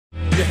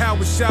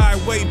Yahweh Shai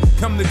waiting,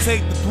 come to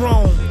take the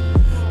throne.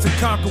 To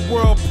conquer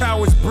world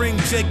powers, bring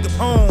Jacob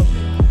home.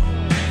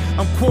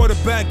 I'm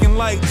quarterbacking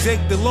like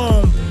Jake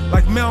DeLome.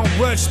 Like Mount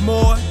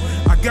Rushmore,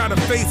 I got a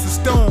face of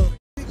stone.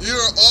 You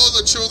are all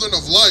the children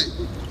of light,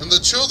 and the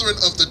children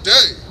of the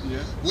day.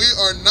 Yeah. We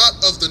are not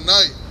of the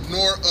night,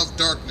 nor of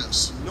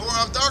darkness. Nor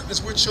of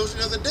darkness, we're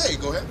children of the day.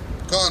 Go ahead.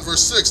 Come on,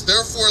 verse 6.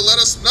 Therefore, let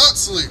us not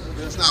sleep.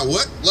 Let us not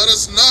what? Let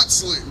us not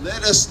sleep.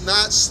 Let us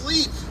not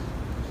sleep.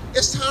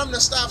 It's time to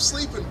stop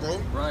sleeping,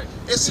 bro. Right.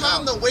 It's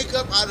time to wake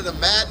up out of the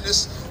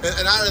madness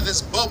and out of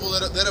this bubble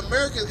that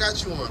America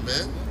got you on,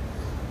 man.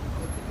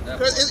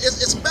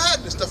 It's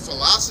madness. The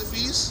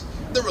philosophies,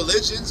 the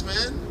religions,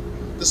 man,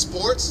 the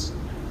sports.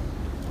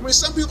 I mean,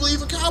 some people are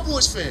even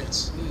Cowboys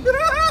fans. I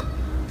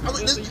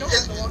mean,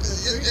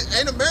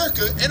 ain't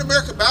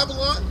America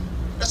Babylon?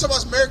 That's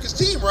about America's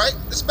team, right?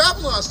 It's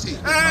Babylon's team.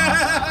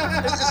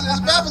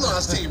 It's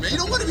Babylon's team, man. You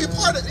don't want to be a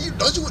part of it.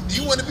 Don't you? Do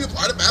you want to be a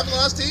part of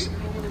Babylon's team?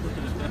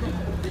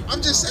 I'm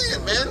just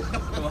saying, man.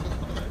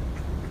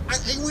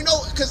 We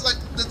know, because like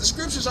the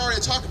scriptures already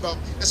talk about.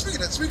 And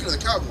speaking of the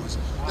Cowboys,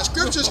 the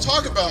scriptures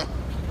talk about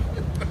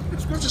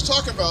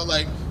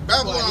like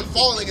Babylon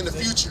falling in the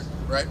future,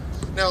 right?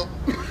 Now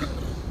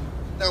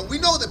we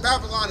know that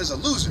Babylon is a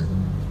loser.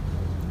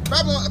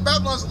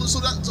 Babylon's a loser.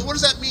 So what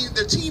does that mean?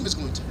 Their team is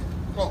going to be.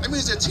 That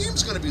means their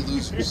team's going to be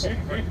losers.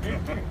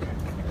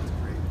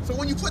 So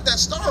when you put that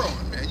star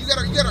on, man, you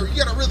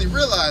gotta really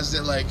realize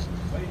that, like,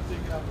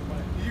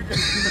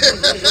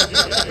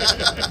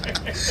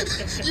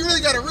 you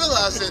really gotta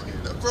realize that,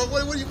 bro.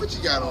 What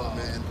you got on,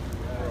 man?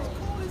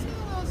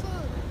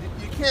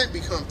 You can't be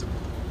comfortable.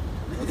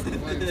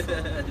 Man,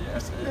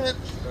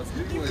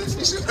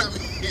 you see what I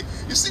mean?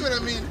 You see what I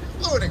mean?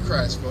 Lord in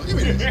Christ, bro. Give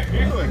me this.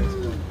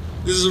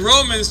 This is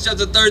Romans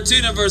chapter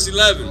 13 and verse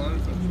 11.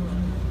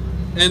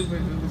 And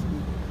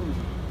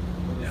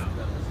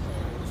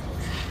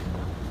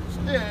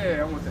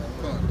I want that.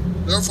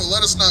 Therefore,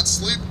 let us not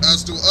sleep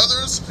as do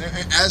others.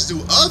 As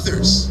do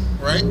others,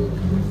 right?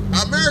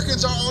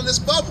 Americans are on this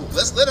bubble.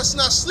 Let us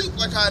not sleep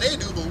like how they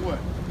do, but what?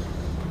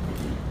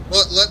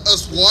 But let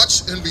us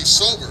watch and be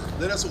sober.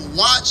 Let us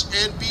watch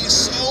and be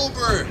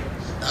sober.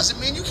 Doesn't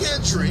mean you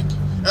can't drink.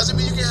 Doesn't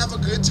mean you can have a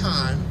good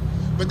time.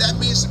 But that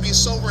means to be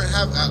sober and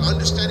have an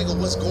understanding of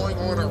what's going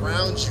on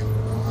around you.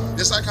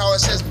 Just like how it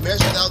says,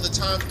 measure out the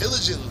time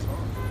diligently.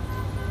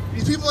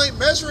 These people ain't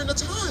measuring the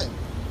time.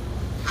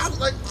 I'm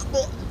like,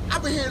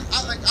 I've been hearing.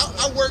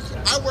 I work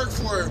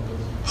for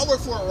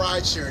a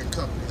ride sharing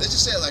company. Let's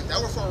just say it like that.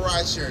 I work for a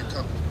ride sharing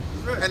company.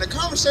 And the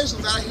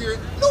conversations that I hear,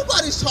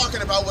 nobody's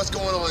talking about what's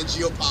going on in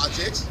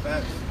geopolitics.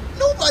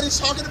 Nobody's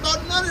talking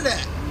about none of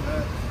that.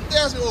 They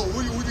ask me, "Oh,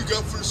 what you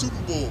got for the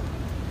Super Bowl?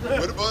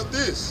 What about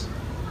this?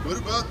 What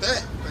about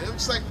that?" And I'm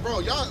just like, bro,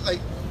 y'all,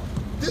 like,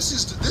 this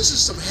is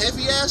some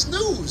heavy ass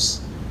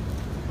news.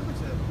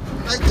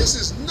 Like, this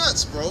is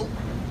nuts, bro.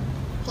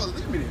 Hold on,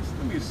 let me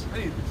this. I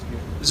need this.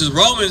 this is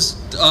Romans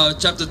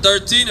chapter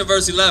 13 and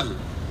verse 11.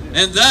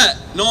 And that,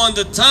 knowing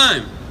the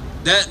time,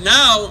 that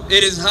now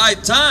it is high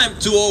time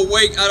to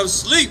awake out of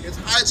sleep. It's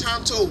high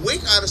time to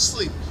awake out of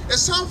sleep.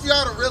 It's time for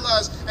y'all to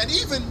realize, and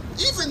even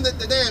the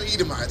damn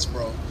Edomites,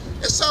 bro.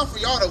 It's time for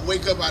y'all to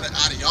wake up out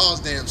of y'all's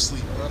damn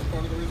sleep.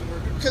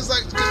 Cause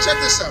check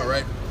this out,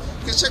 right?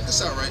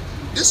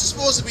 This is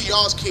supposed to be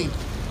y'all's kingdom.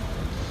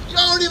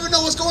 Y'all don't even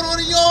know what's going on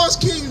in y'all's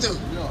kingdom.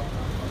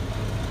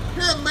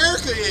 Here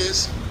America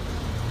is.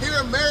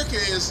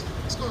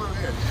 What's going on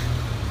here?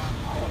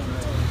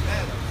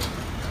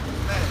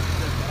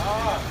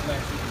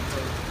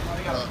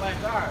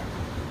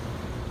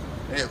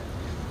 Damn.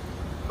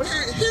 But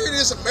here it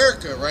is,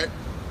 America, right?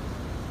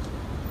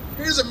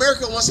 Here's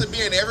America wants to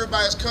be in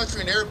everybody's country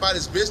and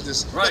everybody's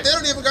business, but they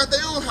don't even got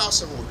their own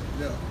house in order.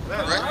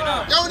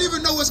 Right? Y'all don't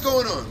even know what's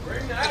going on.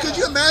 Could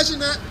you imagine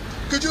that?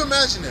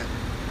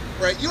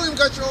 Right? You don't even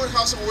got your own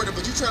house in order,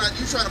 but you trying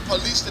to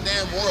police the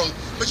damn world.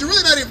 But you're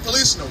really not even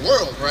policing the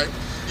world, right?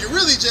 You're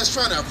really just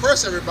trying to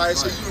oppress everybody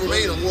so you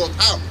remain a world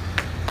power.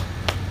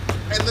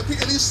 And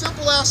these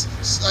simple ass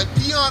like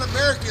peon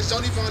Americans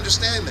don't even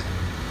understand that.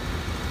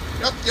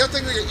 Y'all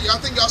think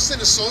y'all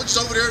sending soldiers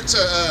over there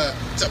to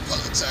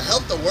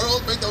help the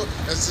world,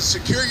 to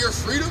secure your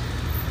freedom?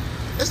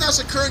 It's not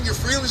securing your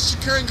freedom; it's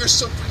securing your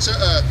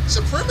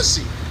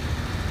supremacy.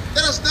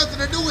 That has nothing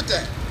to do with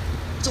that.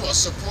 So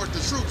support the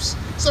troops.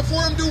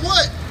 Support them do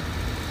what?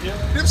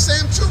 Them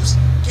same troops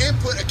came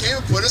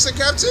and put us in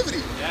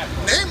captivity.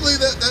 Namely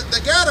the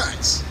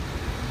Gadites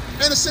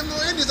and the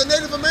Seminole Indians, the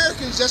Native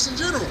Americans, just in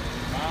general.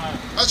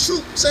 A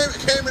troop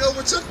came and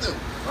overtook them.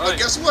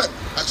 But guess what?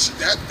 The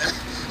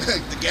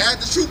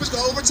troop is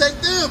gonna overtake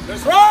them.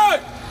 That's right.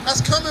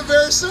 That's coming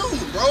very soon,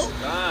 bro.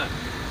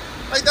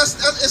 Like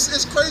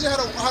it's crazy how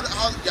it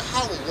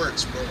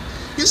works, bro.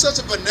 He's such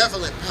a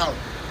benevolent power.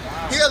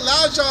 He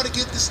allowed y'all to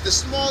get this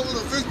small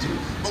little victory,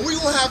 but we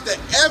gonna have the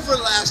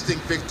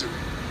everlasting victory.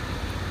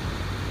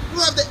 We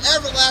gonna have the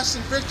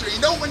everlasting victory.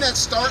 You know when that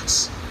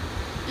starts?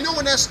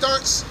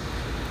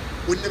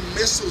 When the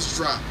missiles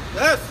drop.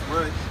 That's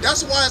right.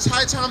 That's why it's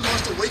high time for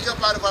us to wake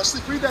up out of our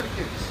sleep. Read that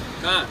again.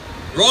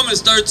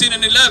 Romans 13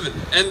 and 11.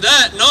 And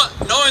that, not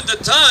knowing the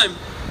time,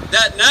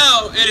 that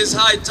now it is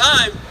high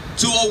time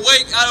to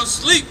awake out of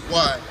sleep.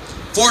 Why?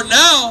 For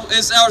now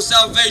is our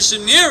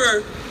salvation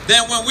nearer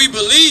than when we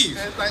believe.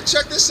 And like,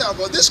 check this out,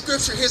 bro. This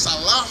scripture hits a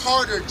lot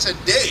harder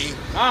today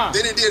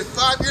than it did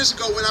 5 years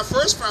ago when I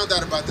first found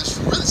out about this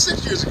truth. Really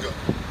 6 years ago,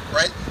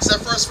 right? Since I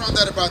first found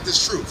out about this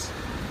truth.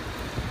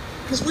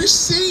 Because we're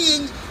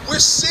seeing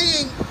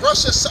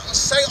Russia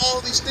say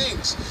all these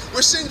things.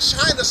 We're seeing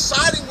China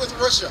siding with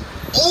Russia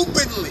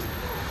openly.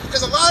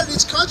 Because a lot of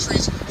these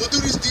countries will do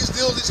these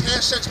deals, these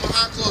handshakes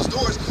behind closed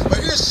doors. But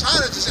here's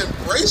China just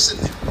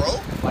embracing it, bro.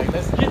 Like,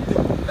 let's get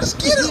them. Let's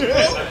get it,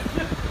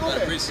 bro. I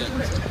appreciate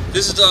it.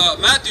 This is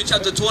Matthew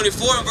chapter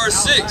 24 and verse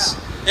 6.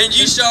 And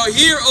ye shall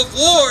hear of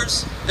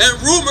wars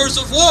and rumors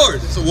of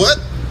wars. So what?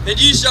 And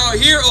ye shall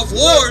hear of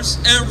wars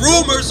and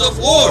rumors of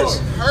wars.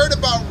 Heard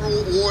about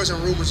wars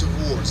and rumors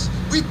of wars.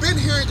 We've been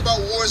hearing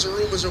about wars and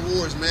rumors of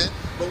wars, man.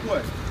 But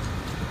what?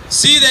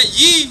 See that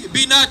ye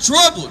be not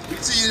troubled.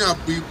 See,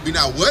 be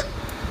not what?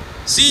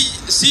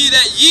 See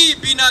that ye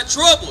be not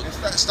troubled.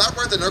 Stop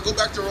right there. Now go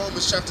back to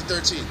Romans chapter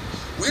 13.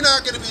 We're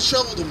not going to be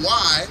troubled.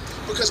 Why?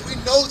 Because we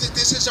know that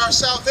this is our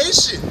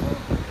salvation.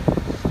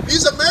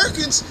 These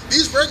Americans,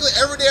 these regular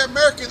everyday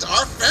Americans,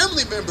 our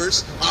family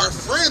members, our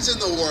friends in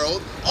the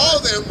world, all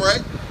of them,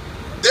 right?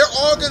 They're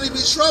all going to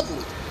be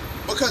troubled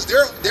because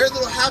their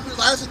little happy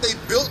life that they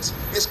built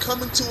is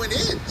coming to an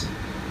end.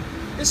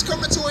 It's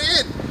coming to an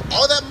end.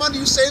 All that money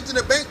you saved in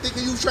the bank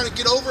thinking you were trying to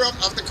get over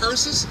off the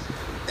curses,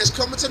 it's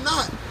coming to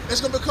naught.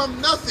 It's going to become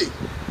nothing.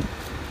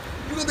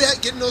 You're going to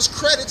be getting those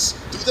credits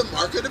through the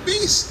mark of the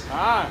beast.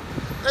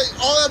 Hey,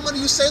 all that money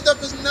you saved up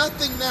is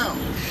nothing now.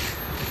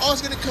 All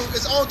it's going to convert.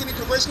 It's going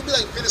to be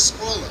like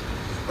Venezuela,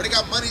 where they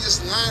got money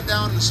just lying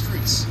down in the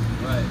streets.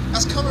 Right.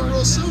 That's coming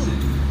real soon.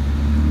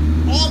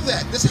 All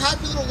that, this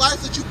happy little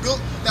life that you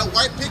built, that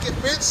white picket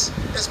fence,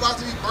 is about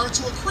to be burned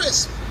to a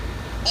crisp.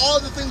 All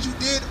the things you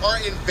did are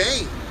in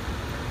vain.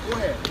 Go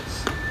ahead.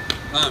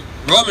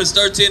 Romans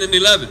 13 and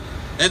 11.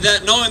 And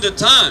that knowing the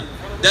time,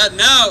 that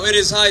now it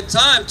is high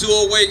time to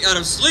awake out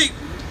of sleep,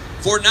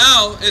 for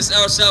now is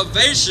our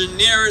salvation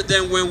nearer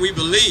than when we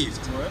believed.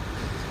 What?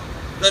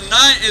 The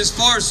night is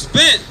far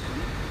spent,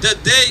 the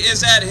day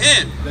is at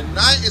hand. The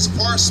night is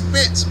far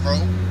spent, bro.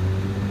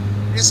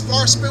 It's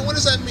far spent. What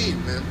does that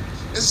mean, man?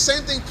 It's the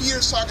same thing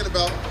Peter's talking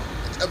about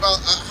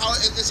how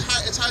it's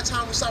high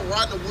time we stop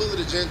riding the wheel of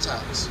the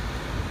Gentiles.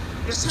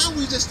 It's time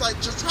we just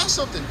try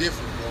something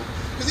different, bro.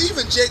 Because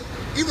even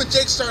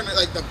Jake's starting to,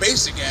 like the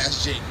basic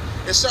ass Jake,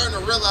 is starting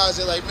to realize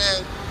that, like,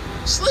 man,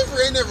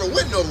 slavery ain't never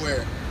went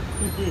nowhere.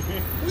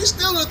 We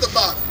still at the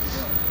bottom.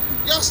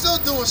 Y'all still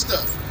doing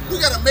stuff.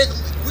 We gotta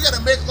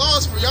make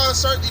laws for y'all to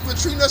start even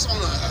treating us on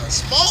a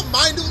small,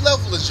 minute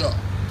level as y'all.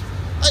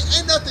 Like,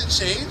 ain't nothing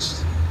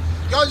changed.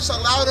 Y'all just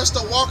allowed us to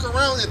walk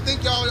around and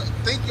think y'all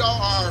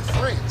are our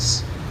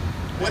friends,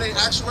 when in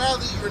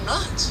actuality you're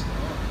not.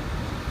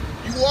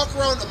 You walk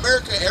around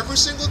America every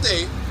single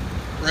day,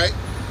 right,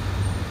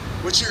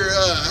 with your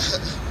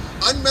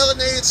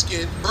unmelanated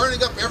skin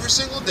burning up every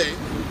single day,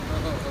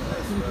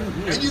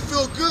 and you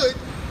feel good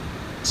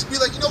to be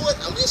like, you know what?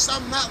 At least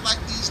I'm not like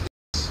these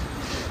niggas.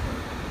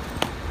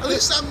 At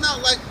least I'm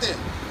not like them,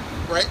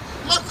 right?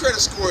 My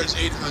credit score is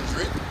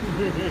 800.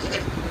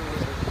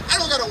 I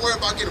don't gotta worry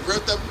about getting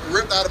ripped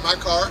out of my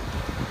car.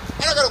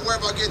 I don't gotta worry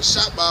about getting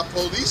shot by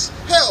police.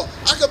 Hell,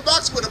 I can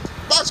box with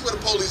a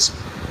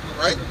policeman,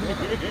 right?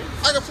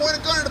 I can point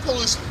a gun at a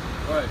policeman.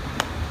 Right.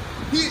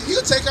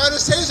 He'll take out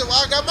his taser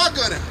while I got my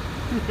gun out.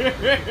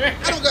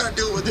 I don't gotta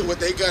deal with what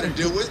they gotta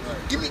deal with.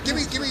 Give me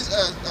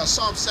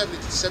Psalm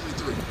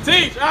 73.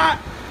 Teach,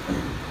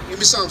 Give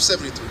me Psalm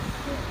 73.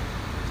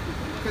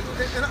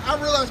 And I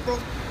realized, bro,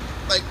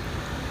 like,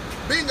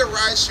 being a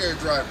rideshare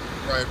driver,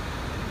 right?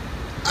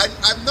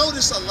 I've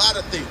noticed a lot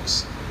of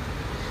things.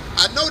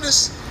 I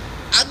noticed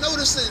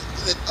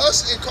that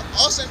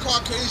us and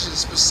Caucasians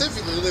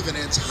specifically live an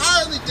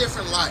entirely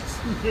different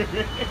life.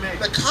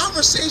 The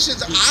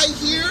conversations I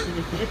hear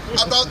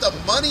about the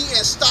money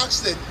and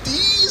stocks that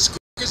these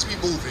crackers be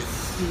moving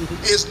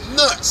is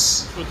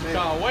nuts. What you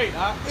call weight,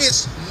 huh?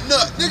 It's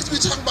nuts. Niggas be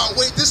talking about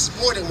weight. This is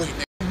more than weight,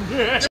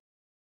 nigga. They're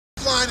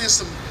flying in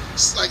some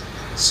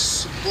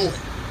boy.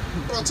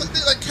 Bro,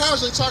 like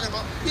casually talking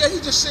about, yeah, he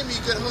just sent me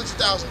a good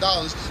 $100,000.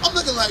 I'm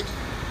looking like,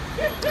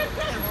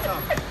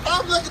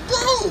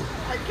 bro.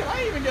 Like, can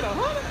I even get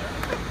 100?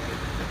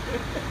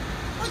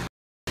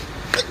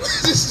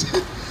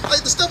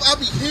 Like the stuff I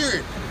be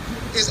hearing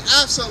is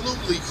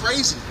absolutely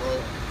crazy, bro.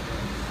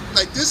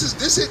 Like this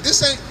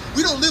ain't,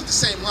 we don't live the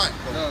same life,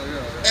 bro. No,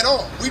 yeah. At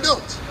all. We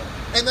don't.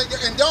 And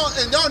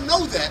y'all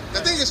know that. The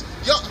thing is,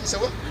 y'all say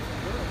what?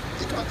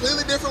 It's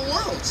completely different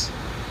worlds.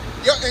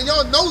 And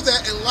y'all know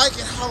that and like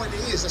it how it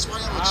is. That's why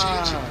y'all don't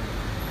change it.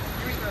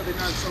 You ain't gotta be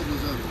not as trouble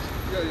as others.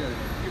 Yeah.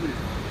 Give me this.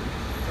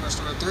 Can I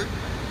start at 3?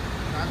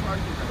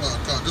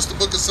 Just the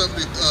book of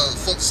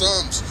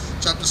Psalms,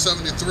 chapter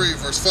 73,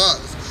 verse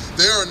 5.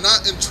 They are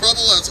not in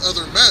trouble as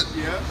other men.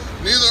 Yeah.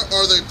 Neither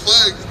are they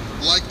plagued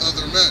like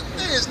other men.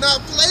 They is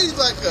not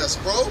plagued like us,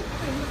 bro.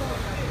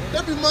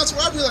 There'd be months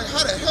where I'd be like,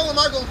 how the hell am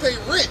I gonna pay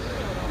rent?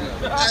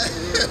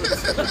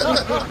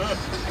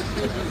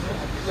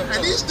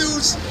 And these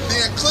dudes,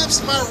 they eclipse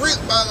my rent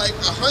by like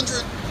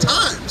 100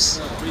 times.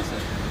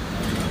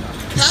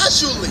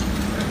 Casually.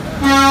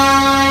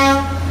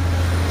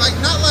 Like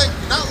not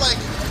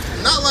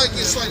like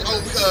it's like, oh,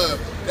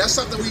 that's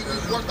something we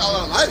worked all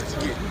our life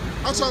to get.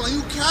 I'm talking,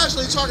 you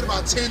casually talking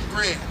about 10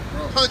 grand,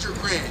 100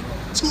 grand,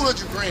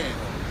 200 grand.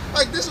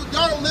 Like this,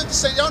 y'all don't live the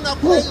same, y'all not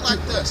playing like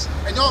this.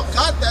 And y'all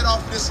got that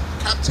off of this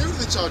captivity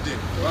that y'all did.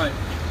 Right.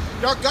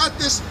 Y'all got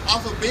this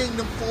off of being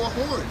them 4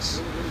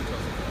 horns.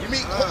 You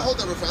mean, hold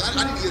up real fast.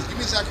 I need to give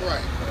me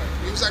Zechariah.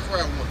 Give me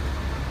Zechariah 1.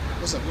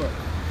 What's up, bro?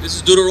 This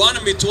is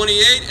Deuteronomy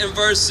 28 and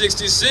verse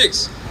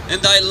 66.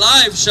 And thy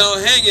life shall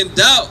hang in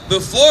doubt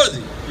before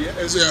thee. Yeah,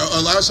 is there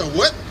Elisha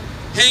what?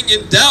 Hang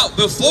in doubt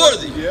before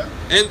thee. Yeah.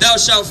 And thou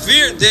shalt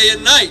fear day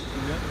and night.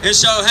 And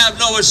shall have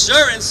no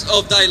assurance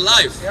of thy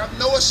life. You have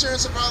no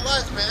assurance of our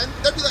life, man.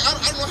 That'd be like, I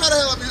don't know how the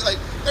hell I'd be like,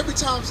 every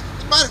time,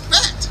 matter of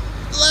fact,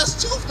 the last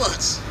 2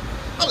 months,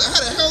 I'm like, how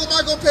the hell am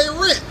I gonna pay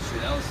rent?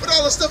 With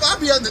all the stuff I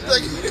be under,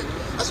 like,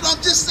 that's what I'm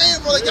just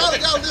saying, bro. Like,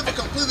 y'all live a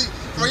completely,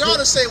 for y'all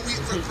to say,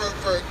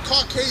 for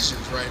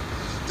Caucasians, right,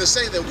 to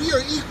say that we are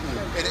equal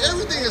and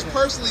everything is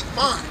personally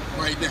fine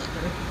right now,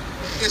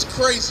 it's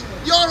crazy.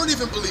 Y'all don't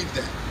even believe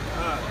that.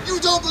 You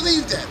don't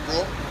believe that,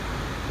 bro.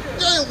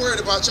 Y'all ain't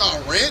worried about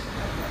y'all rent.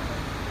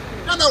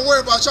 Y'all not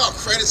worried about y'all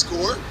credit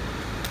score.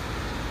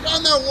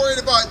 Y'all not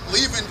worried about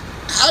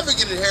having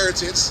an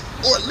inheritance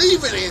or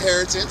leaving an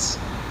inheritance.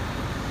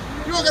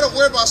 You don't gotta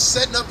worry about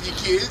setting up your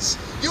kids.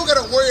 You don't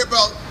gotta worry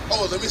about,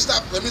 oh, let me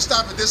stop at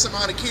this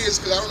amount of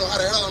kids because I don't know how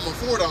the hell I'm gonna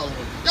afford all of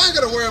them. Y'all ain't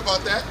gotta worry about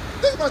that.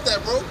 Think about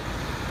that, bro.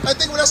 I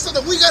think that's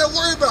something we gotta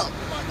worry about.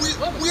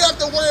 We have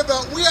to worry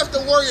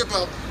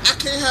about. I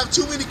can't have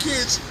too many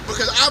kids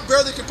because I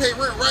barely can pay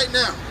rent right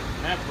now.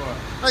 That part.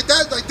 Like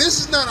that, like this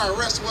is not our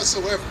rest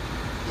whatsoever.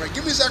 Right,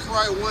 give me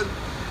Zechariah 1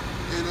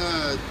 and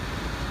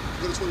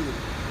go to 21.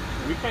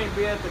 We can't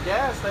be at the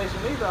gas station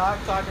either. I'm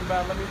talking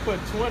about let me put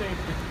 20.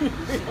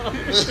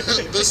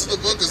 This is the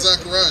book of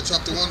Zechariah,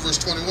 chapter 1, verse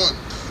 21.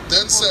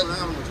 Then said,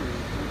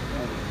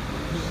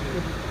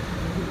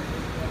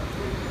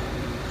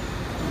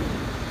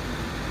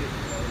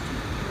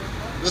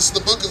 this is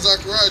the book of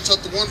Zechariah,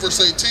 chapter 1, verse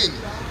 18.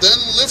 Then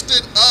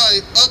lifted I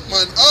up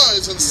mine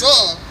eyes and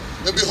saw,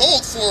 and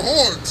behold, 4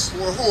 horns.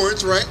 4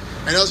 horns, right?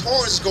 And those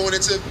horns is going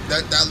into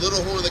that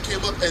little horn that came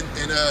up in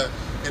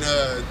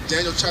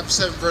Daniel chapter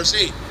 7, verse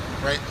 8,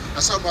 right?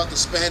 That's talking about the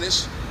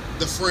Spanish,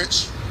 the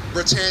French,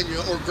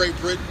 Britannia, or Great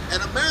Britain,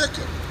 and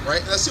America,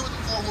 right? And let's see what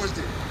the 4 horns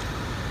did.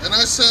 And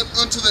I said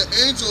unto the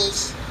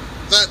angels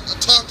that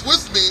talked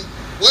with me,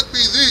 what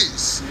be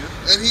these?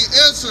 Yeah. And he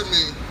answered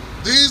me,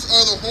 these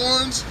are the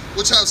horns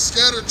which have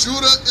scattered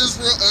Judah,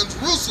 Israel, and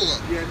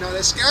Jerusalem. Yeah, now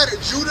they scattered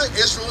Judah,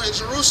 Israel, and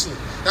Jerusalem.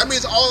 That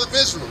means all of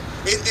Israel.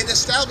 It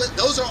established,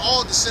 those are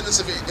all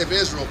descendants of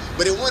Israel,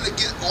 but it wanted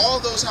to get all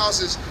those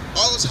houses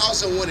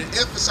that wanted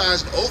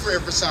emphasized,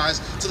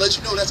 overemphasized, to let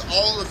you know that's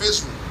all of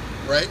Israel,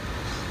 right?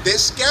 They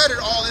scattered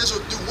all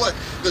Israel through what?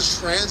 The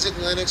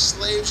transatlantic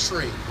slave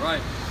trade. Right.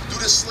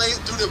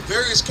 Through the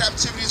various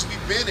captivities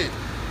we've been in.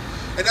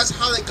 And that's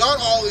how they got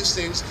all these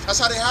things. That's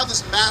how they have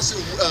this massive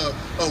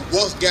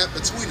wealth gap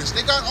between us.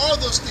 They got all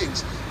those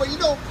things. But you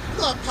know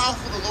how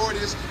powerful the Lord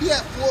is? He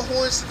had 4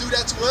 horns to do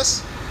that to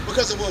us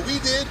because of what we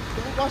did.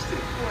 Watch this.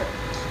 Go ahead.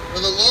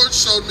 And the Lord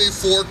showed me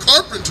 4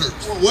 carpenters.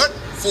 4 what?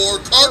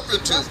 4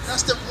 carpenters.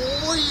 That's the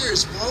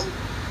warriors, bro.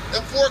 The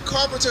 4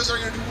 carpenters are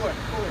going to do what?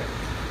 Go ahead.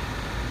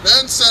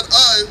 Then said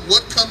I,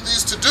 what come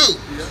these to do?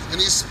 Yeah.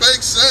 And he spake,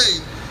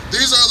 saying,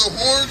 these are the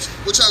horns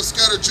which have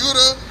scattered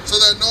Judah, so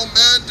that no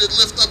man did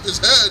lift up his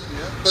head.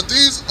 Yeah. But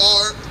these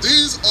are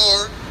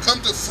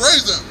come to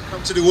fray them. Come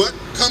to do what?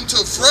 Come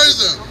to fray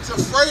them. Come to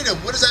fray them.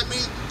 What does that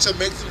mean? To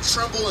make them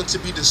tremble and to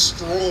be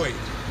destroyed.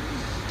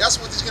 That's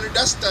what he's gonna.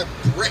 That's that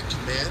brick,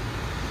 man.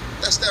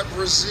 That's that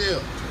Brazil.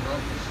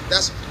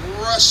 That's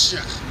Russia.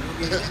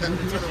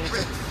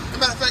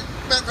 Matter of fact,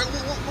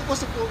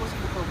 what's the 4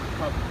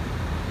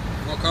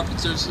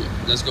 carpenters?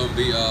 That's gonna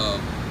be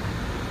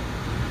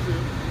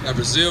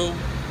Brazil,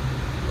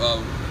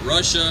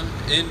 Russia,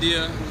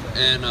 India,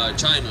 and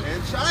China.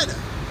 And China,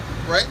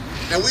 right?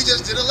 And we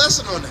just did a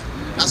lesson on that.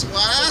 That's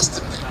why I asked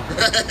him that.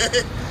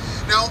 Right?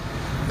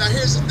 Now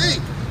here's the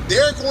thing.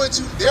 They're going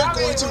to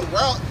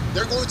route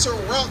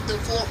them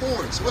 4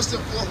 horns. What's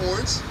them 4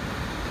 horns?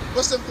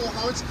 What's them 4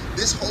 horns?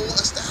 This whole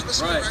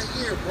establishment right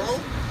here, bro.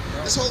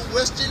 This whole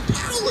Western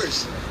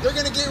powers. They're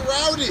gonna get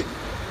routed.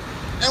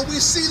 And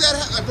we see that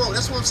happen, bro.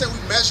 That's what I'm saying.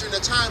 We measure in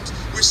the times.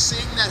 We're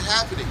seeing that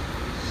happening.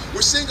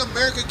 We're seeing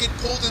America get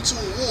pulled into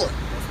a war.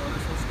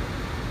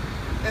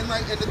 And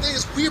the thing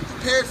is, we're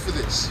prepared for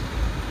this.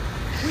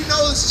 We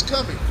know this is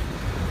coming.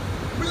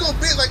 We're gonna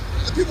be like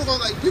people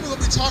gonna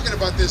be talking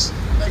about this.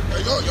 Like,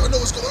 y'all know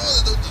what's going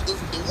on?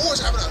 The war's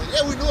happening.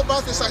 Yeah, we knew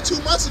about this like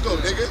 2 months ago,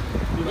 nigga.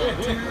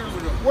 2 years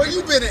ago. Where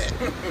you been at?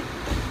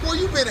 Where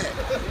you been at?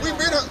 We've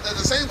been at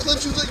the same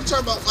clips you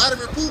talking about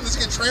Vladimir Putin that's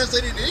getting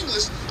translated into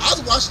English. I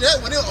was watching that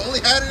when they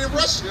only had it in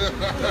Russian.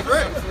 That's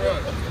right.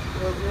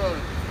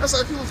 That's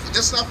like people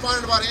just not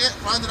finding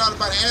out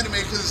about anime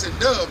because it's in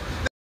dub.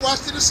 They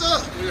watched it in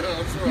sub. Yeah,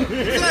 that's right.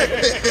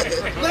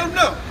 Let them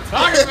know.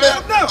 Let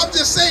them know. I'm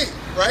just saying,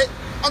 right?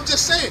 I'm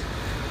just saying.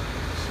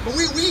 But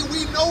we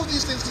know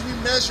these things because we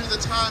measure the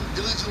time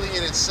diligently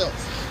in itself.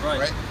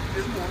 Right?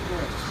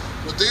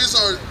 But these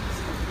are...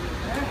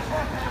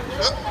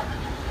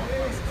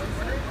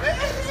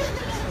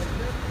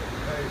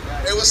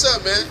 Hey, what's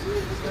up, man?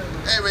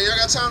 Hey, man, y'all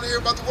got time to hear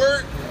about the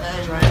word?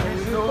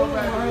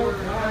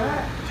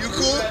 You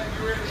cool?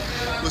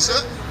 What's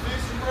up?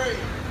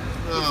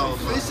 Oh,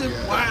 fish and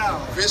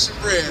wow. Fish and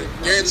bread.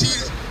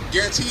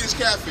 Guaranteed is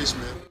catfish,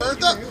 man.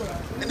 Burnt up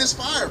in this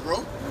fire,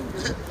 bro.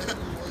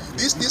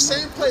 This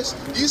same place,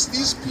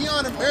 these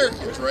peon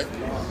Americans, right?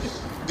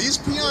 These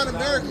peon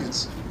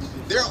Americans,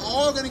 they're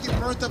all gonna get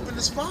burnt up in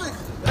this fire.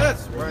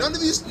 That's right. None of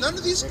these, how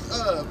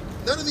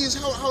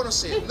would I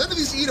say it? None of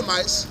these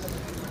Edomites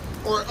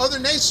or other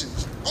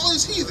nations, all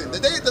these heathen, the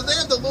day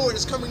of the Lord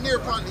is coming near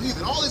upon the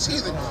heathen. All these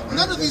heathen,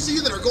 none of these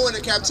heathen are going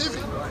into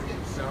captivity.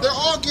 They're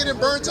all getting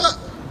burnt up.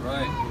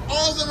 Right.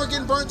 All of them are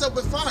getting burnt up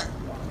with fire.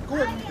 Go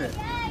ahead and read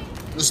that.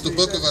 This is the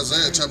book of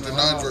Isaiah, chapter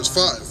 9, verse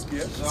 5.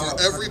 For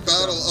every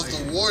battle of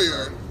the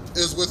warrior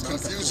is with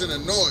confusion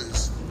and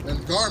noise, and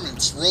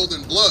garments rolled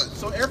in blood.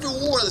 So every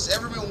war that's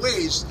ever been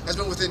waged has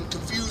been within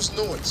confused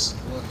noise,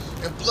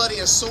 and bloody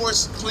and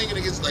swords clinging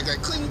against, like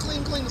cling,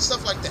 cling, cling, and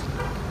stuff like that,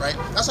 right?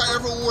 That's how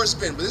every war has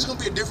been, but this is going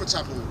to be a different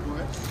type of war.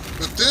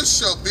 But this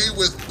shall be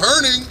with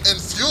burning and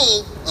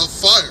fuel of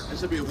fire. This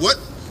should be what?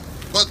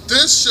 But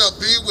this shall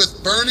be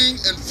with burning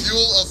and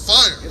fuel of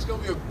fire. It's going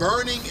to be a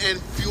burning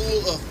and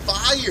fuel of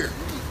fire.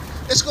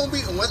 It's going to be,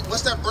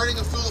 what's that burning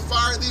and fuel of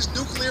fire? These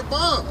nuclear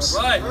bombs.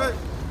 Right.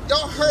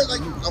 Y'all heard,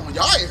 like,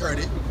 y'all ain't heard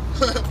it.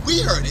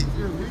 We heard it.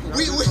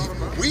 We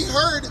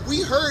heard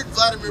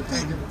Vladimir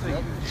Putin.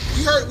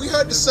 We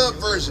heard the sub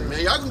version,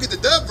 man. Y'all gonna get the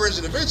dub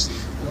version eventually.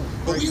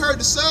 But we heard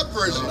the sub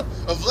version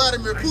of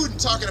Vladimir Putin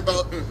talking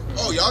about,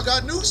 oh, y'all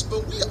got nukes,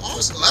 but we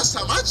also, last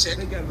time I checked,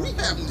 we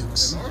have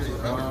nukes.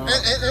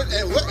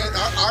 And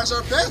ours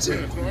are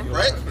better,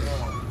 right?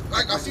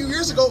 Like a few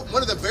years ago,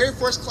 one of the very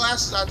first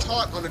classes I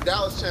taught on the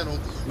Dallas channel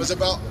was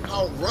about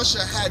how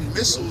Russia had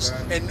missiles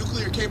and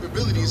nuclear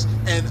capabilities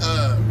and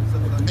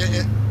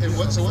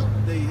what? So what?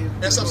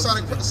 And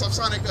subsonic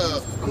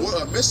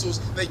missiles.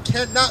 They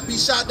cannot be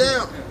shot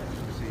down.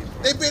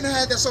 They've been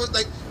had that. So,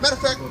 like, matter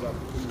of fact,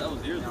 That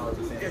was years ago.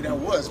 yeah, that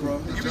was, bro.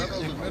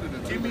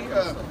 Give me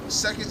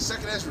second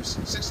Ezra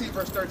 16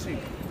 verse 13,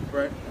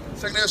 right?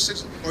 Second Ezra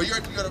 6. Or you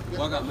gotta.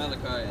 Well, I got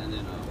Malachi and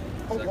then.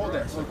 Hold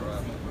that.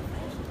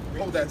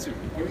 Hold that too.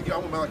 I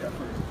want Malachi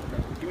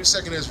first. Give me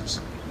second Ezra.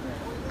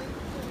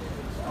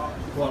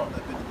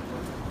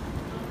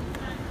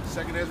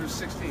 Second Ezra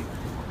 16.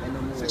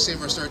 16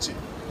 verse 13.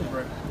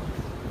 Right.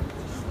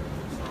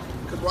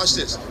 Because watch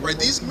this. Right,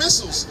 these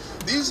missiles,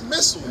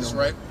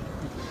 right,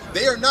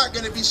 they are not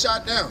going to be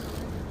shot down.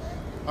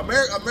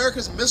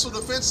 America's missile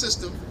defense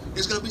system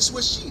is going to be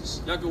Swiss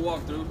cheese. Y'all can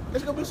walk through.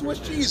 It's going to be Swiss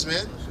cheese,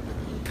 man.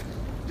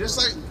 Just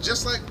like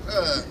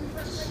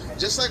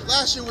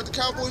last year with the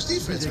Cowboys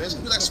defense, man. It's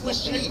going to be like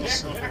Swiss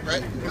cheese,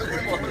 right?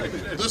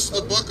 This is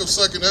the book of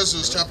 2nd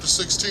Ezra, chapter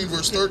 16,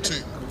 verse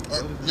 13.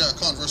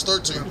 Verse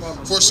 13.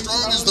 For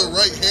strong is the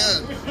right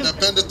hand that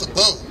bendeth the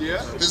bow.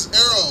 His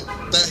arrow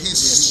that he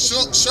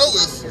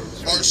shooteth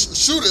are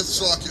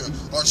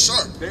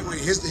sharp. Wait,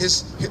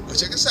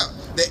 check this out.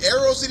 The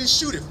arrows that he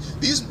shooteth.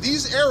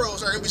 These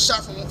arrows are going to be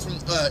shot from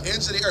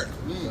ends of the earth.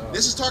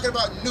 This is talking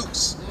about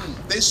nukes.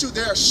 They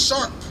are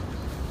sharp.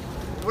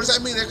 What does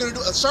that mean? They're going to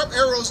do sharp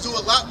arrows do a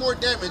lot more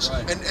damage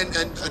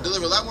and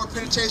deliver a lot more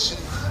penetration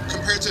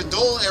compared to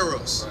dull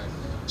arrows,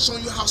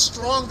 showing you how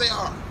strong they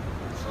are.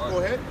 Go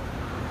ahead.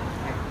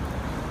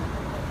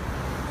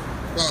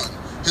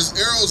 His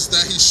arrows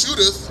that he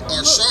shooteth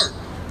are sharp,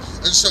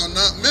 and shall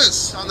not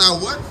miss. Shall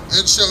not what?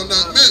 And shall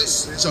not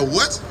miss. So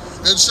what?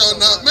 And shall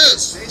not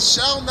miss. They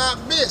shall not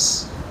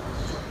miss.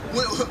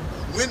 When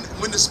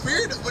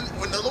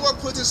the Lord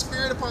puts His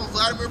Spirit upon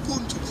Vladimir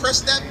Putin to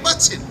press that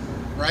button,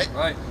 right?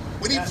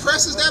 When He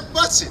presses that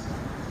button,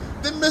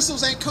 the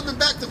missiles ain't coming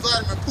back to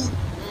Vladimir Putin.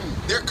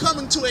 They're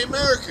coming to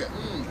America.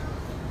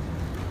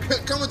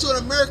 Coming to an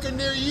America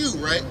near you,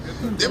 right?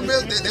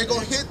 They're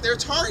gonna hit their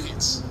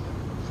targets.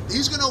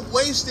 He's gonna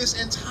waste this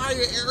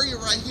entire area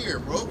right here,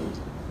 bro.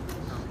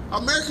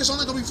 America's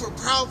only gonna be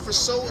proud for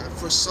so long.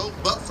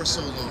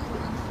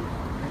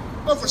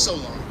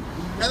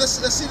 Now let's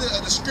see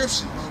the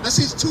description. Let's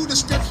see 2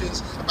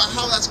 descriptions about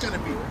how that's gonna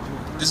be.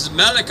 This is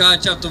Malachi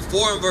chapter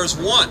 4 and verse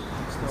 1.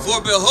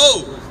 For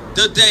behold,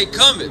 the day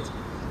cometh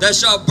that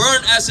shall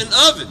burn as an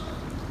oven,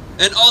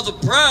 and all the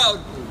proud,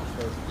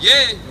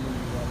 yea,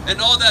 and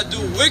all that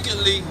do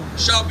wickedly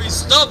shall be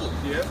stubble.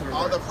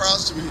 All the proud,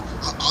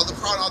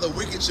 all the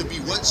wicked should be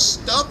what?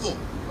 Stubble.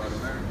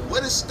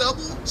 What is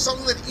stubble?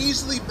 Something that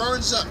easily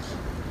burns up.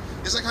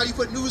 It's like how you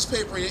put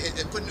newspaper in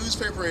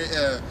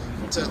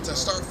to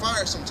start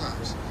fire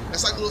sometimes.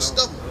 That's like a little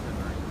stubble.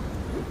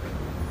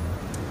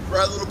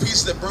 Right, a little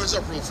piece that burns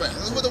up real fast.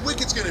 That's what the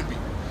wicked's gonna be.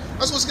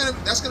 That's what's gonna.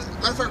 That's gonna.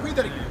 Matter of fact, read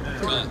that again.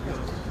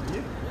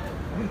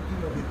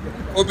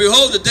 For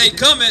behold, the day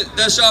cometh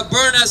that shall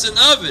burn as an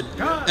oven,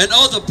 and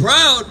all the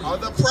proud. All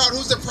the proud.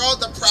 Who's the proud?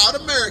 The proud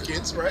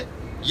Americans, right?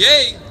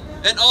 Yea,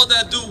 and all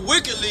that do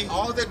wickedly.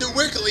 All that do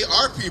wickedly,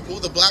 our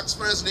people, the blacks,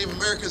 Spanish, Native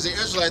Americans, the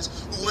Israelites,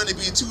 who want to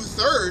be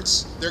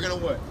 2/3, they're gonna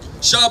what?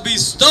 Shall be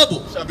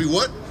stubble. Shall be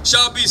what?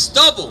 Shall be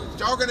stubble.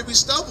 Y'all gonna be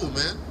stubble,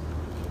 man.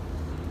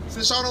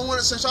 Since y'all don't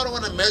want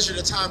to measure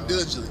the time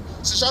diligently,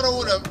 since y'all don't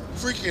want to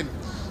freaking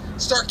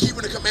start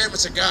keeping the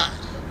commandments of God.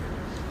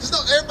 There's no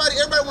everybody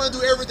want to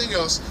do everything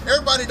else.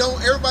 Everybody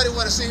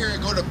want to sit here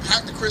and go to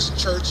pack the Christian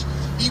church,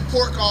 eat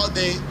pork all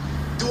day,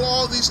 do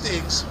all these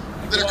things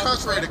that are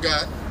contrary to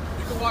God.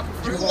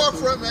 You can walk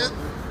for it, man.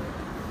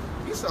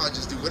 Esau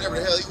just do whatever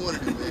the hell he want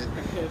to do, man.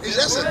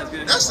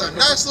 That's a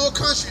nice little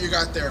country you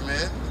got there,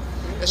 man.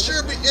 It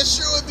sure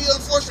would be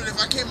unfortunate if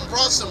I came and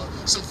brought some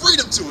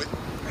freedom to it.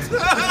 We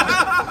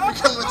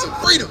come with some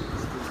freedom.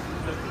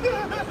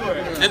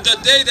 And the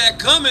day that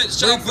cometh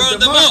shall burn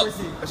them up.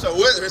 So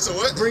what?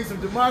 Bring some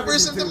democracy. Bring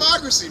some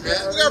democracy,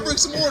 man. We gotta bring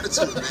some order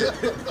to it, man.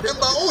 And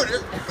by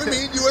order, we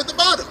mean you at the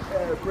bottom.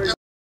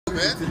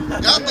 Man.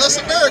 God bless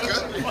America.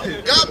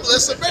 God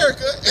bless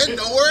America and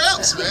nowhere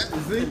else, man.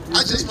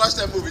 I just watched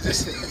that movie.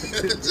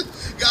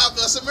 God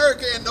bless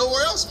America and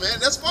nowhere else, man.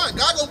 That's fine.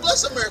 God gonna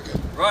bless America.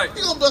 Right.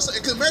 He gonna bless it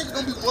because America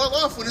gonna be well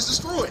off when it's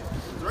destroyed.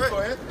 Right. Go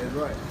ahead. That's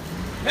right.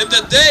 And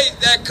the day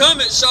that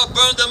cometh shall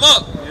burn them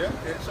up. Yeah.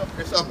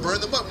 It shall burn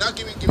them up. Now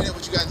give me that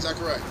what you got in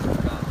Zechariah.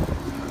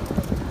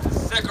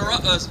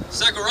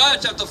 Zechariah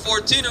chapter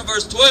 14 and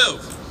verse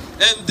 12.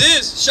 And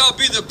this shall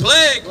be the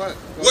plague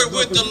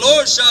wherewith the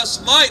Lord shall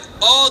smite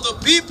all the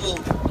people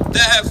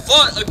that have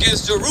fought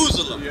against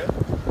Jerusalem. Yeah.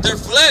 Their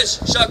flesh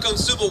shall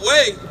consume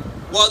away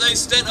while they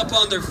stand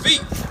upon their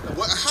feet.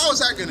 How is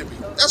that going to be?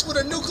 That's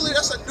a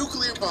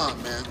nuclear bomb,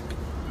 man.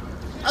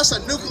 That's a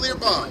nuclear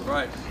bomb.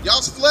 Right.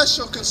 Y'all's flesh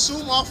shall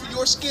consume off of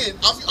your skin,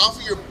 off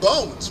of your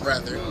bones,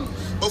 rather,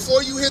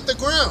 before you hit the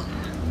ground.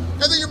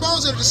 And then your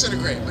bones will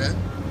disintegrate, man.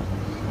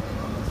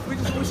 We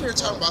here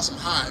talking about some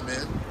high,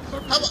 man.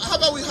 How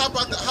about we hop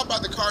out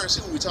the car and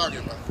see what we're talking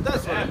about?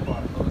 That's what I'm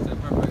talking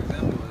about.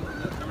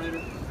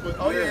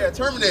 Oh yeah,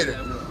 Terminator.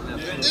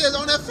 Yeah, it's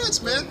on that fence,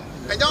 man.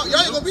 And y'all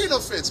ain't gonna be no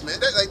fence, man.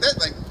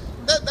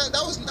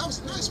 That was a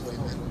nice way,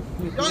 man.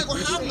 Y'all ain't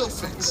gonna have no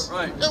fence.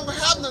 Right. Y'all ain't gonna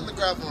have nothing to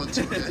grab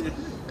onto, man.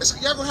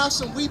 Y'all gonna have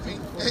some weeping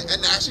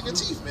and gnashing of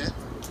teeth, man.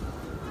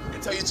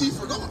 Until your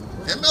teeth are gone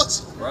and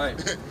melted. Right.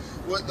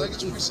 What?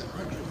 Get your precept.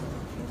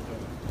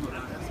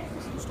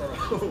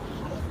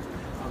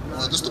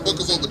 This is the book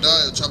of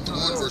Obadiah, chapter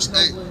 1, verse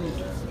 8.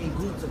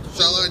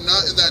 Shall I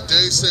not in that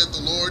day, saith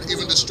the Lord,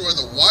 even destroy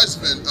the wise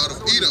men out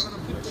of Edom,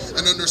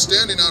 and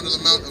understanding out of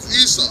the mount of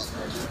Esau?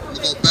 We'll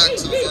go back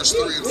to verse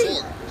 3 and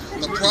 4.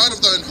 The pride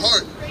of thine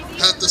heart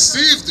hath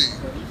deceived thee,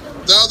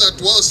 thou that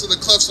dwellest in the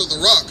clefts of the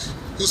rock,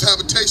 whose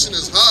habitation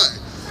is high,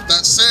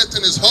 that saith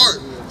in his heart,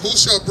 who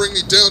shall bring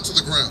me down to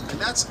the ground? And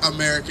that's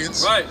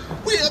Americans. Right.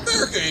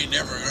 America ain't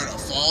never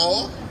gonna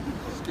fall.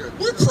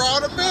 We're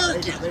proud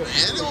Americans, man.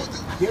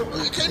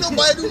 Can't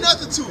nobody do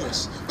nothing to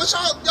us. But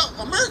y'all,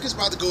 America's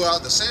about to go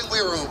out the same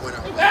way Rome went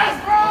out.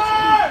 That's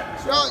right!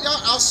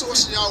 Y'all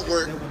outsourcing y'all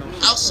work,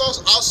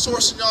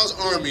 outsourcing y'all's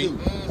army,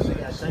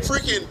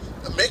 freaking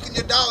making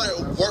your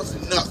dollar worth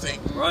nothing.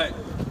 Right.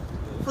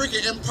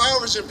 Freaking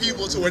impoverishing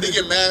people to where they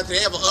get mad, they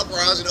have an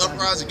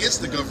uprising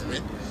against the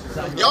government.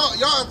 Y'all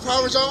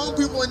empowering y'all own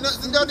people and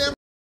goddamn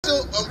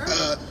still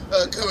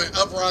coming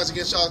uprising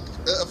against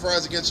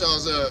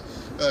y'all's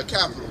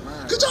capital.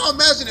 Could y'all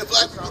imagine if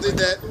black people did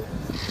that?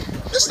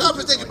 Let's stop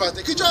and think about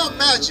that. Could y'all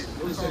imagine?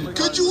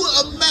 Could you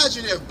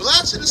imagine if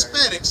blacks and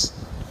Hispanics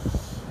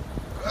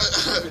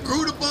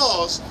grew the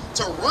balls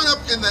to run up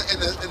in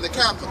the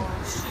capital?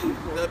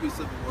 That'd be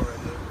civil war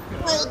right there.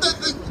 Bro,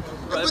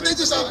 but they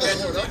just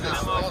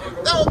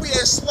that would be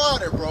a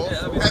slaughter, bro.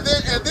 And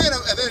then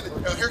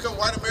here come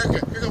white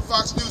America. Here come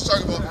Fox News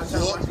talking about,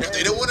 well, if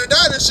they didn't want to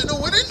die, they shouldn't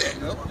have went in there.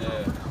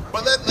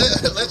 But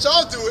let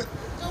y'all do it.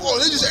 Oh,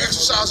 they just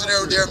exercising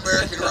their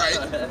American right.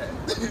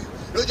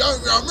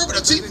 Y'all remember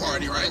the Tea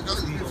Party, right? I'm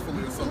just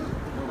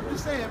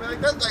saying,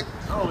 man,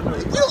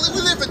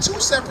 we live in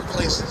two separate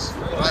places.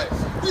 Right?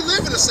 We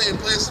live in the same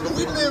places, but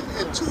we live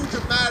in two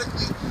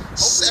dramatically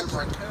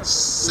separate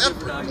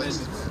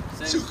places.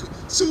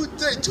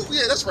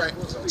 Yeah, that's right.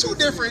 Two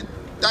different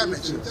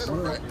dimensions.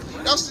 Right?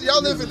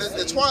 Y'all live in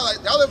the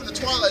twilight. Y'all live in the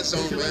twilight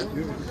zone, man.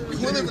 We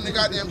live in the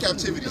goddamn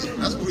captivity zone.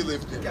 That's what we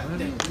live in.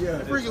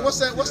 Freaking, what's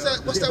that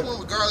one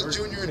with Garlic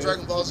Jr. and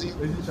Dragon Ball Z?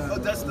 Oh,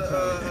 that's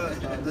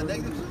the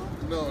negative zone?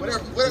 No.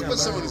 What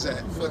zone is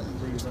that?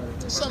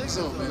 Some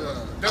zone, man.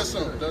 Death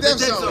zone. Death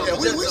zone.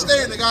 Yeah, we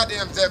stay in the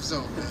goddamn death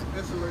zone, man.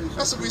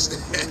 That's what we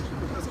stay in.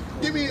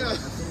 Give me a.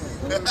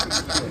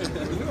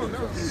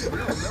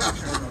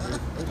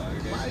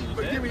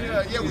 But give me,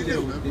 yeah, we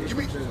do, man. Give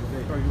me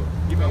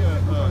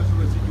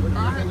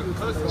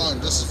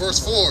This is verse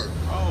 4.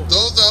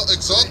 Though thou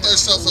exalt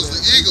thyself as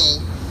the eagle,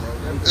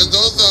 and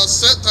though thou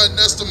set thy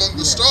nest among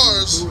the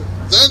stars,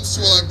 thence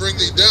will I bring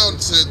thee down,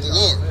 saith the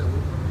Lord.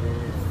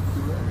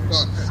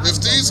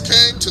 If these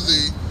came to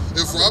thee,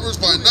 if robbers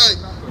by night,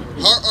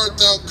 how art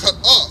thou cut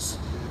off?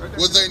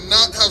 Would they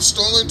not have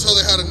stolen till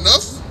they had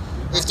enough?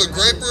 If the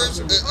grape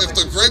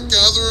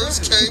gatherers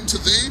came to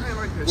thee,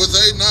 would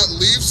they not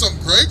leave some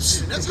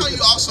grapes? That's how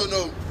you also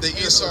know that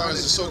Esau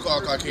is the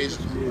so-called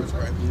Caucasian,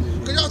 right?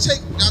 Because y'all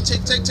take.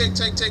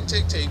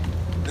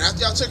 And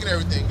after y'all taking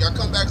everything, y'all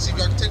come back and see if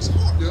y'all can take some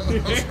more. Yeah,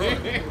 that's right.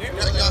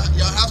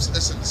 Y'all have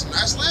some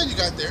nice land you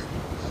got there.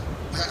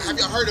 Have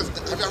y'all heard of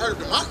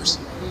democracy?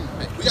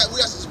 We got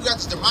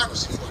this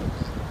democracy for you, man.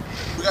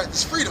 We got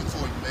this freedom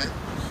for you, man.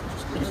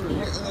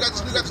 We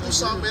got this new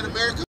song, man.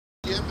 America,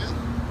 yeah, man.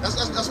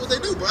 That's what they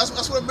do, bro.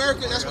 That's what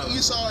America. That's what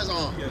Esau is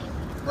on,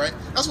 right?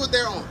 That's what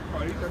they're on.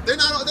 They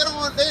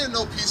ain't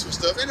no peaceful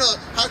stuff. They know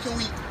how can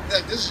we,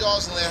 like, this is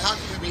y'all's land. How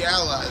can we be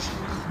allies?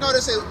 No, they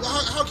say,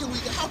 well, how can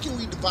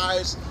we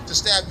devise to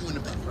stab you in the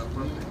back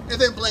and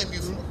then blame you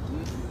for it?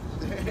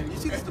 You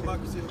see this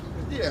democracy?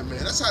 Yeah, man,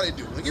 that's how they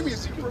do it. Give me a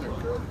secret.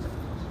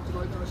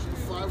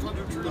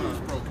 500 trees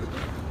broken.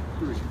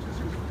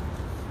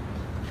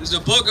 This is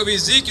the book of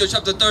Ezekiel,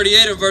 chapter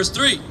 38 and verse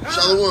 3.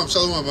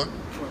 Shalom, man.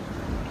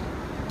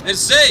 And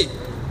say,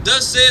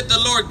 thus saith the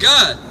Lord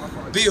God,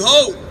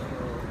 behold,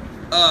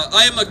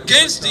 I am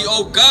against thee,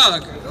 O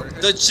Gog,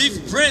 the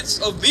chief prince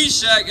of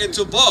Meshach and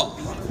Tubal.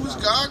 Who's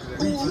Gog?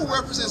 Who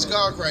represents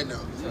Gog right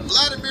now?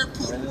 Vladimir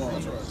Putin.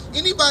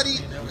 Anybody,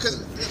 because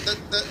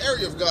the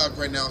area of Gog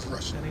right now is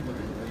Russia.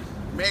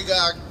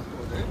 Magog,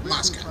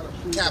 Moscow,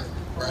 capital,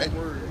 right?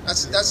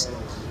 That's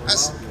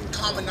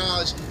common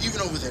knowledge.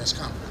 Even over there, it's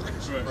common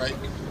knowledge, right?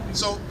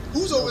 So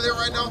who's over there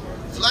right now?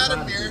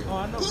 Vladimir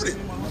Putin.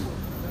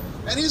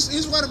 And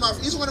he's one of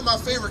my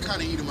favorite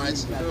kind of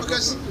Edomites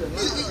because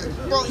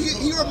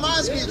he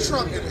reminds me of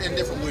Trump in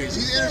different ways.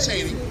 He's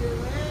entertaining.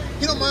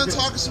 He don't mind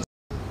talking some,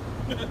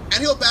 and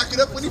he'll back it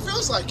up when he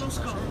feels like it,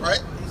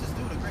 right?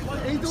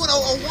 And he's doing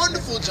a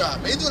wonderful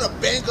job, man. He's doing a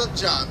bang-up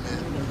job,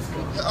 man.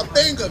 A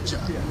bang-up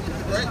job,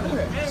 right?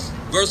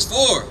 Verse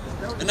 4,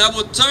 and I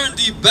will turn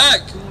thee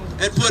back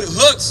and put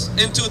hooks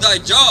into thy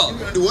jaws.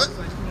 Do what?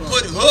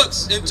 Put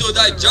hooks into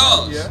thy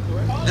jaws.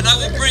 And I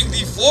will bring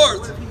thee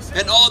forth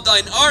and all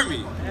thine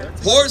army,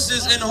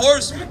 horses and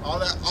horsemen. All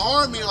that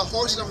army of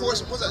horses and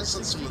horsemen. What's that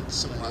similar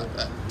like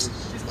that?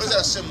 What is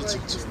that similar to?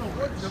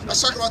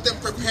 Let's talk about them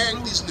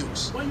preparing these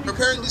nukes,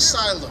 preparing these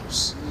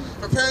silos,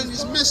 preparing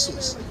these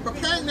missiles,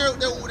 preparing their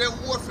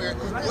warfare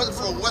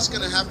for what's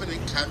going to happen in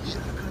Kabul.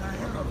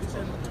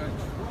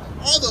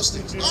 All those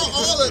things,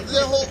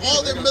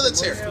 all their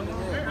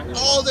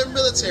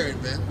military,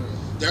 man.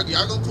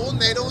 Y'all gonna pull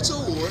NATO into a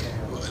war.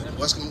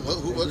 What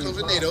comes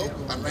with NATO?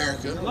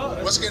 America.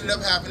 What's gonna end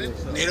up happening?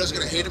 NATO's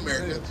gonna hate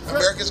America.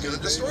 America's gonna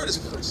destroy this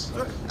place.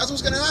 That's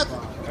what's gonna happen,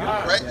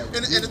 right?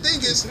 And the thing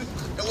is,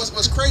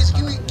 what's crazy?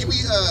 Give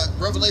me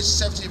Revelation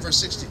 17 verse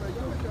 16,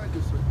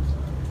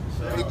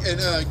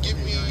 and give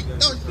me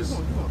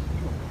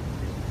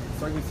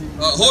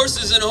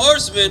horses and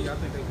horsemen,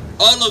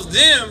 all of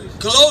them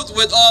clothed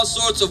with all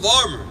sorts of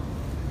armor,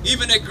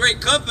 even a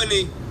great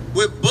company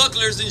with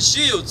bucklers and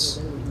shields,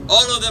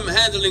 all of them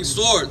handling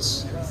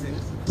swords.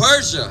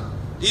 Persia,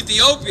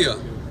 Ethiopia,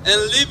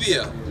 and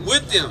Libya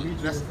with them.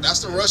 That's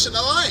the Russian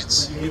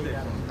alliance.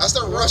 That's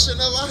the Russian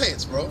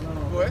alliance, bro.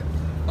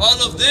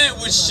 All of them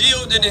with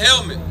shield and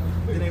helmet.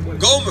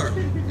 Gomer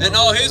and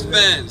all his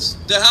bands.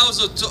 The house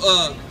of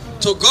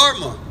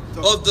Togarmah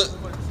of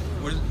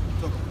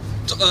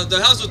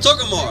the house of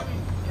Togarmah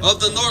of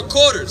the north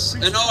quarters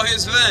and all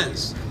his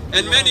bands,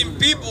 and many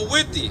people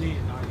with thee.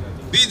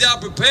 Be thou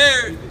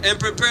prepared and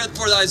prepared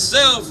for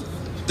thyself,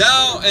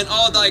 thou and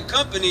all thy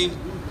company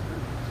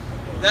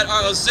that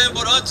are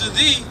assembled unto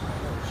thee,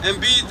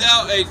 and be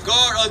thou a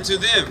guard unto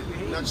them.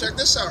 Now check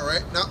this out,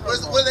 right? Now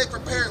what are they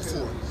preparing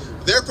for?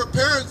 They're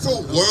preparing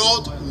for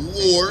World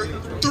War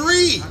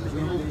III,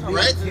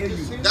 right?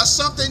 That's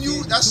something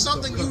you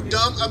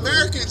dumb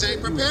Americans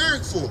ain't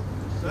preparing for.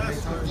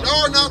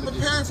 Y'all are not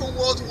preparing for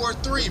World War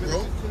III,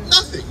 bro.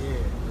 Nothing.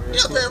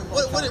 Yeah,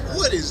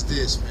 what is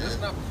this,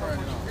 man?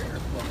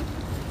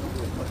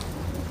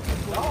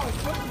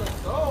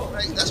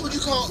 Right, that's what you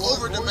call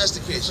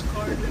over-domestication.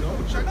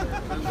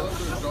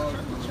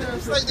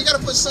 It's like they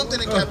gotta put something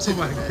in captivity.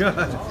 Oh my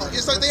God.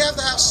 It's like they have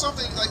to have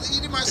something. Like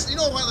you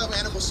know why I love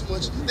animals so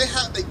much?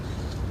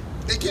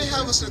 They can't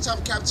have us in the type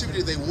of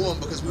captivity they want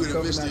because we would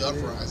eventually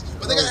uprise.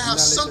 But they gotta have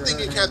something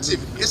in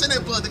captivity. It's in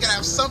their blood. They gotta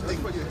have something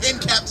in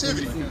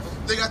captivity.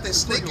 They got that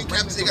snake in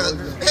captivity.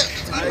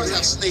 They must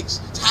have snakes,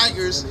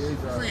 tigers,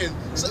 freaking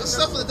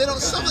stuff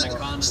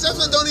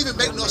that don't even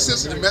make no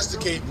sense to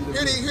domesticate.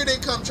 Here they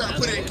come trying to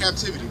put it in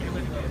captivity.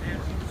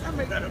 That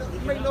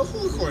make no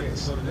who recording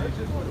this.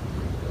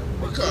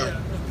 What car?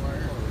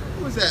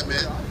 Who is that,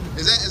 man?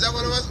 Is that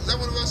one of us? Is that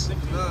one of us?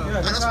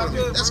 That's one of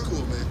me. That's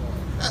cool, man.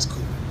 That's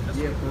cool.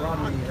 Yeah,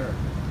 Quran her.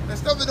 That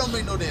stuff that don't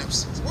make no damn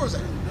sense. Where was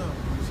that? No,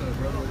 you said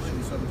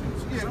Revelation 17.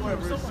 Yeah,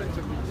 whatever.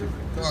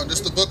 This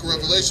is the book of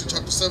Revelation,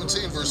 chapter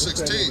 17, verse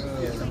 16.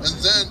 And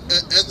then,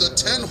 and the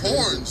 10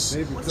 horns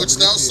which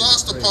thou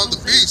sawest upon the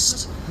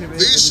beast,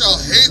 these shall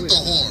hate the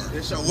horn.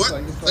 They shall what?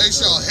 They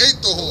shall hate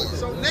the horn.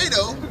 So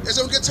NATO is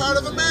gonna get tired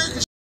of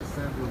American.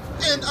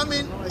 And I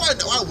mean, why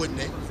wouldn't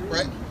they?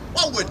 Right?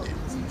 Why wouldn't they?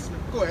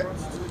 Go ahead.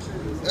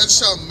 And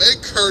shall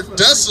make her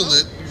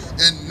desolate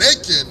and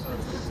naked,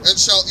 and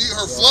shall eat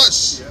her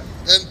flesh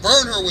and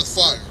burn her with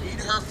fire.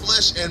 Eat her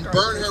flesh and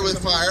burn her with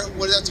fire.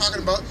 What is that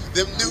talking about?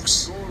 Them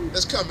nukes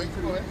that's coming.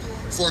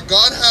 For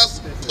God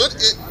hath put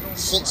it,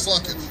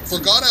 for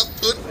God hath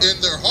put in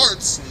their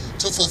hearts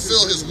to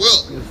fulfill His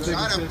will.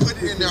 God hath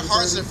put it in their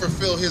hearts and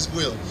fulfill His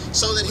will,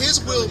 so that His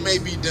will may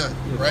be done.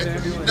 Right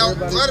now,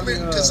 Vladimir,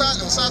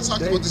 Hassan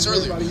talked about this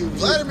earlier.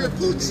 Vladimir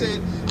Putin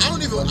said,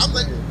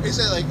 he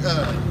said like,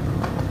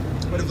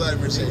 what did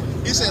Vladimir say?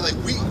 He said like,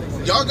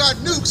 y'all got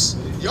nukes,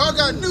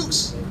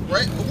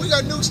 right? But we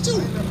got nukes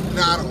too.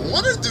 Now I don't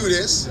want to do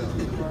this,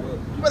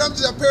 but I'm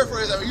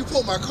paraphrasing. I mean, you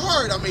pull my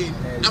card, I mean,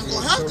 I'm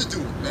gonna have to do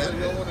it, man.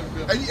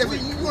 I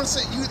mean, you want to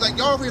say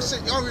y'all over here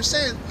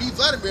saying be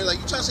Vladimir, like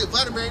you trying to say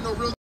Vladimir ain't no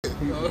real.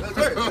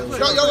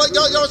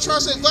 Y'all trying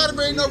to say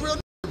Vladimir ain't no real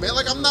man.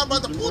 Like I'm not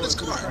about to pull this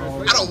card.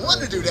 I don't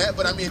want to do that,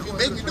 but I mean, if you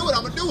make me do it,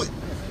 I'm gonna do it,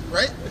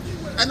 right?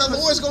 And the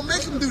Lord's gonna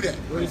make him do that.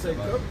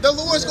 The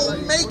Lord's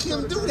gonna make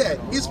him do that.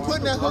 He's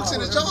putting that hooks in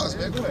his jaws,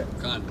 man. Go ahead.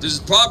 This is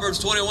Proverbs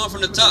 21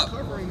 from the top.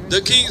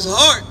 The king's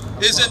heart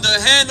is in the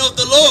hand of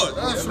the Lord,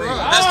 as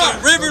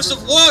the rivers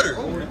of water.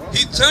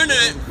 He turneth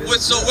it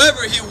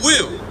whatsoever He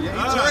will. He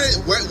turn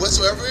it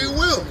whatsoever He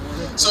will.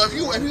 So if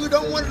you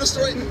don't want to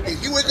destroy,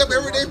 if you wake up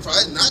every day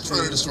probably not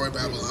trying to destroy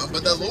Babylon,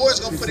 but the Lord's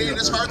gonna put it in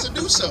His heart to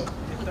do so.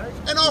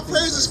 And all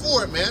praises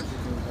for it, man.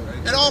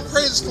 And all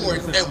praises for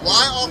it. And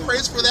why all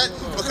praise for that?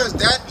 Because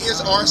that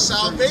is our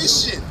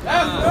salvation.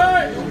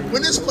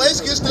 When this place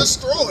gets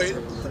destroyed,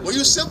 when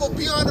you simple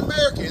peon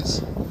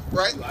Americans,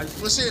 right?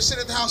 We're sitting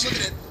at the house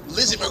looking at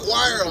Lizzie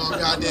McGuire on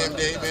goddamn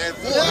day, man.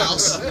 Full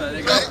House,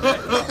 right?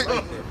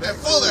 That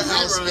Fuller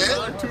House,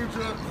 man.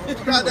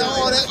 Got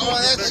all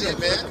that shit,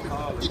 man.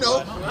 You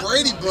know,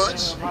 Brady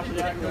Bunch,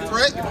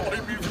 right?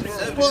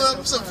 Pulling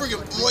up some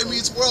freaking Boy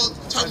Meets World,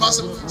 talking about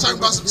some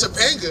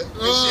Topanga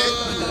and shit,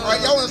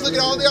 right? Y'all want to look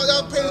at all that,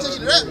 y'all paying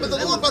attention to that, but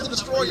the Lord about to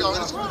destroy y'all,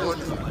 and it's gonna be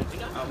wonderful.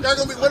 Y'all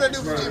gonna be, what I do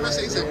for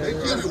GMSA? He said,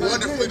 it's gonna be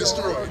wonderfully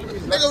destroyed.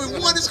 It's gonna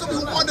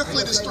be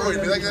wonderfully destroyed.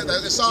 Like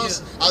that song,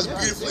 I was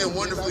beautifully and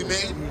wonderfully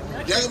made.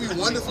 Y'all gonna be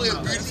wonderfully and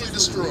beautifully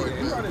destroyed.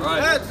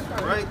 Right.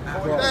 Right.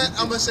 That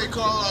I'm gonna say,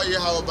 call all your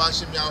how about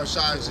Shem Yahweh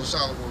Shai and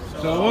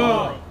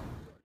Shalom.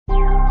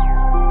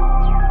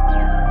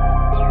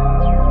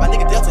 My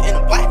nigga Delta and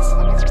the blacks.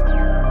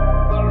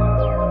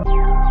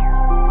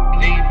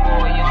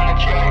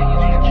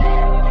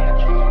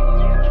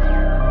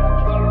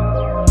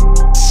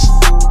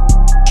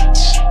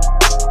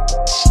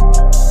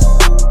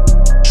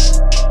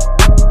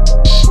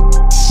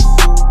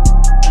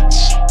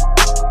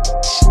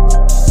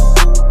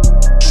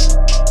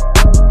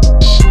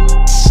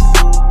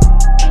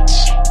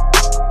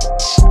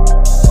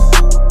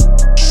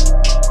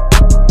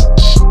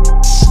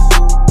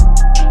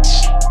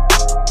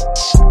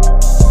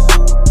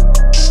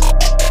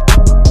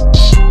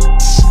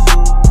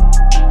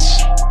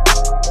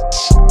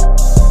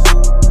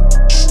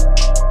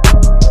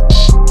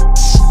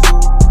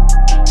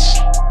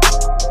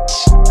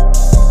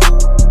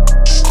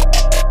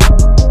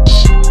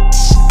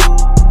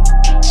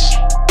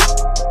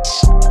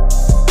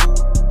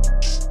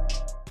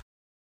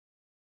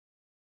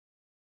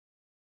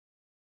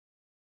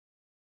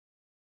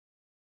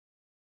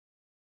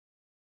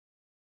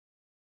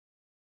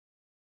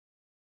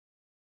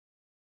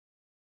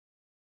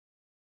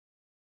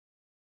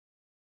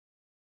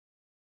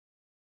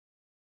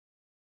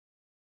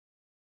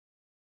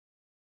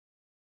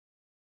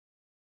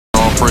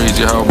 Praise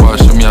Yahweh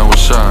Shem Yahweh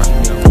Shai.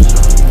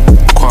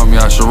 Kwame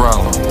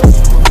Asherala.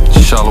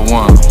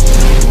 Shalom.